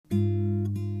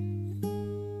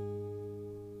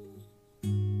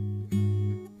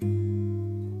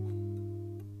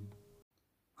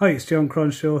Hi, it's John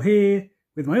Cronshaw here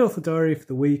with my author diary for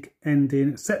the week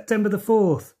ending September the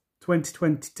 4th,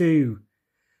 2022.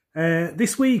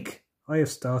 This week I have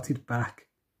started back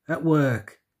at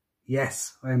work.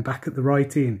 Yes, I am back at the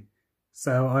writing.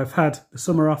 So I've had the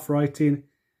summer off writing.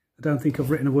 I don't think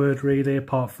I've written a word really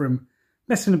apart from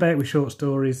messing about with short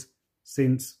stories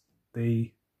since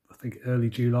I think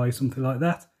early July, something like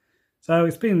that. So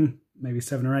it's been maybe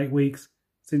 7 or 8 weeks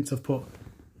since I've put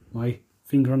my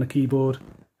finger on the keyboard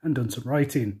and done some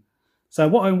writing. So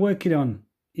what I'm working on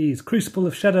is Crucible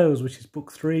of Shadows, which is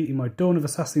book 3 in my Dawn of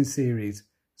Assassins series.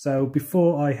 So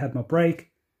before I had my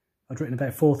break, I'd written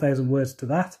about 4,000 words to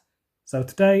that. So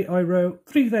today I wrote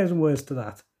 3,000 words to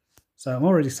that. So I'm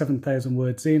already 7,000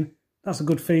 words in. That's a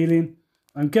good feeling.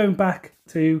 I'm going back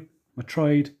to my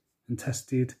tried and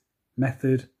tested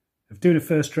method of doing a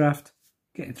first draft,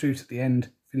 getting through to the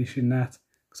end, finishing that.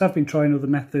 Because I've been trying other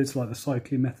methods like the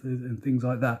cycling method and things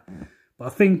like that. But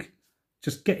I think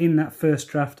just getting that first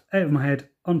draft out of my head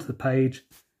onto the page,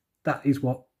 that is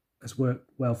what has worked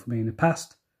well for me in the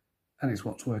past. And it's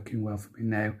what's working well for me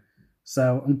now.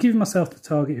 So I'm giving myself the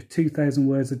target of 2,000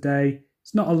 words a day.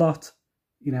 It's not a lot,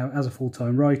 you know, as a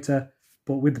full-time writer.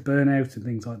 But with the burnout and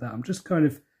things like that, I'm just kind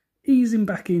of easing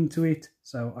back into it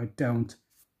so I don't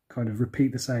kind of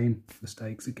repeat the same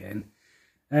mistakes again.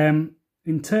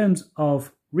 In terms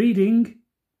of reading,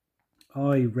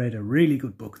 I read a really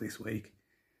good book this week.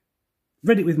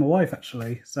 Read it with my wife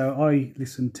actually, so I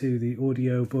listened to the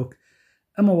audio book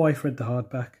and my wife read the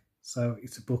hardback. So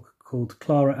it's a book called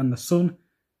Clara and the Sun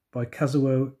by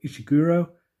Kazuo Ishiguro.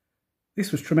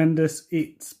 This was tremendous.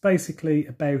 It's basically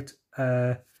about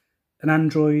an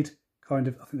android, kind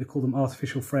of, I think they call them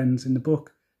artificial friends in the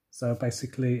book. So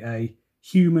basically a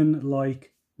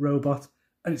human-like robot,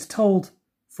 and it's told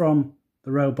from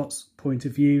the robot's point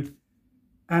of view.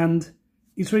 And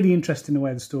it's really interesting the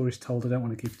way the story's told. I don't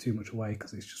want to give too much away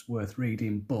because it's just worth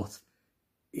reading, but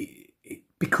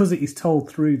because it is told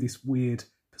through this weird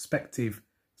perspective,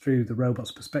 through the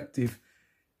robot's perspective,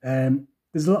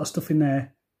 there's a lot of stuff in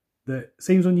there that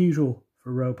seems unusual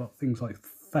for a robot. Things like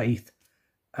faith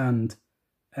and,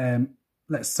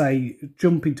 let's say,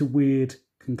 jumping to weird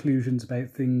conclusions about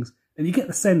things. And you get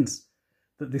the sense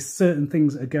that there's certain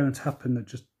things that are going to happen that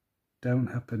just don't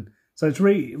happen. So it's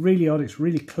really, really odd. It's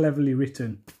really cleverly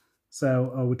written.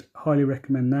 So I would highly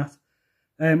recommend that.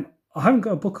 I haven't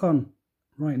got a book on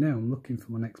right now. I'm looking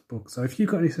for my next book. So if you've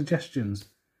got any suggestions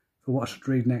for what I should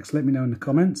read next, let me know in the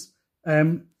comments.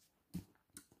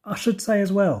 I should say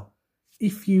as well,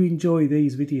 if you enjoy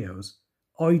these videos,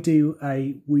 I do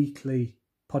a weekly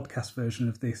podcast version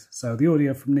of this. So the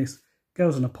audio from this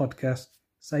goes on a podcast.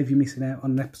 Save you missing out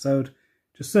on an episode.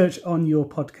 Just search on your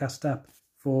podcast app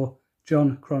for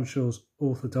John Cronshaw's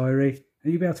Author Diary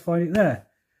and you'll be able to find it there.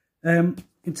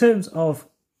 In terms of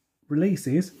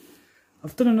releases,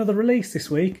 I've done another release this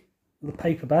week, the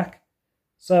paperback.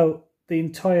 So the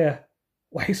entire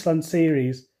Wasteland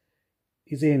series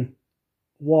is in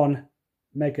one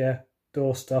mega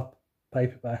doorstop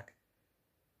paperback.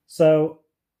 So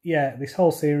yeah, this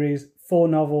whole series, 4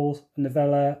 novels, a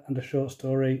novella and a short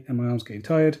story, and my arm's getting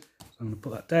tired, so I'm going to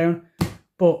put that down.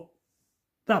 But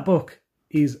that book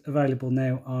is available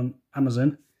now on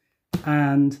Amazon,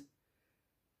 and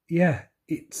yeah,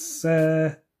 it's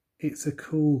a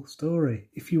cool story.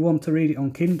 If you want to read it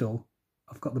on Kindle,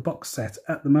 I've got the box set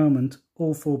at the moment,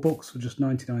 all 4 books for just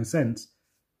 99 cents.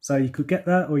 So you could get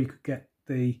that, or you could get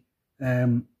the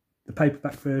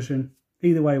paperback version.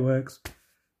 Either way works.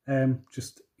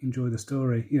 Just enjoy the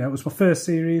story. You know, it was my first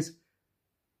series.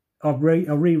 I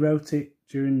rewrote it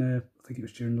during I think it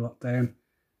was during the lockdown,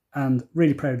 and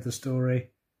really proud of the story.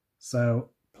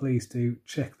 So please do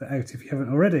check that out if you haven't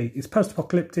already. It's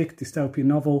post-apocalyptic dystopian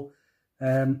novel.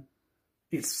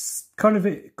 It's kind of,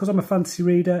 because I'm a fantasy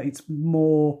reader, it's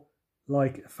more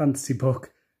like a fantasy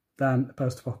book than a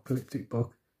post-apocalyptic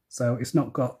book. So it's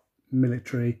not got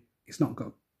military, it's not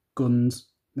got guns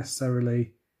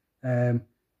necessarily,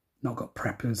 not got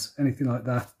preppers, anything like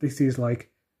that. This is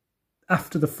like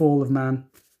after the fall of man,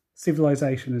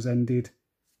 civilization has ended.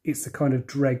 It's the kind of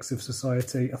dregs of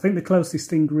society. I think the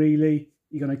closest thing really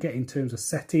you're going to get in terms of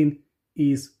setting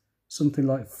is something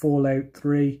like Fallout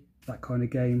 3, that kind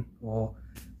of game, or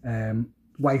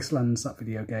Wastelands, that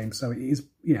video game. So it is,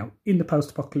 you know, in the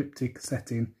post-apocalyptic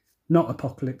setting, not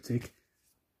apocalyptic.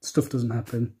 Stuff doesn't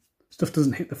happen. Stuff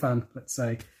doesn't hit the fan, let's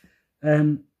say.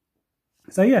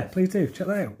 So yeah, please do check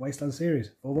that out. Wasteland series,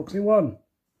 4 books in 1.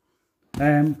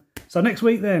 So next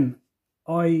week then,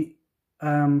 I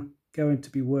am going to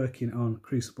be working on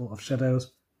Crucible of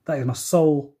Shadows. That is my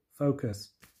sole focus.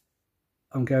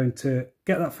 I'm going to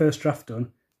get that first draft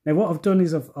done. Now, what I've done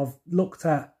is I've looked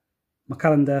at my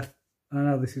calendar, and I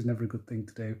know this is never a good thing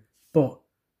to do, but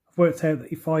I've worked out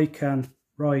that if I can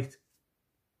write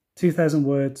 2,000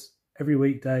 words every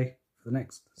weekday for the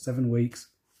next 7 weeks,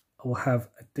 I will have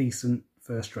a decent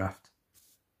first draft.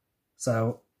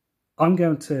 So I'm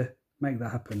going to make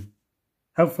that happen.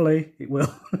 Hopefully it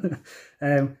will.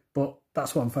 But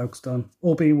that's what I'm focused on.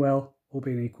 All being well, all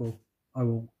being equal, I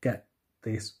will get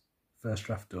this first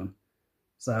draft done.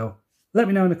 So let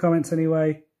me know in the comments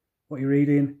anyway what you're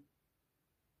reading.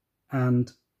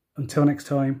 And until next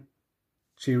time,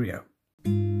 cheerio.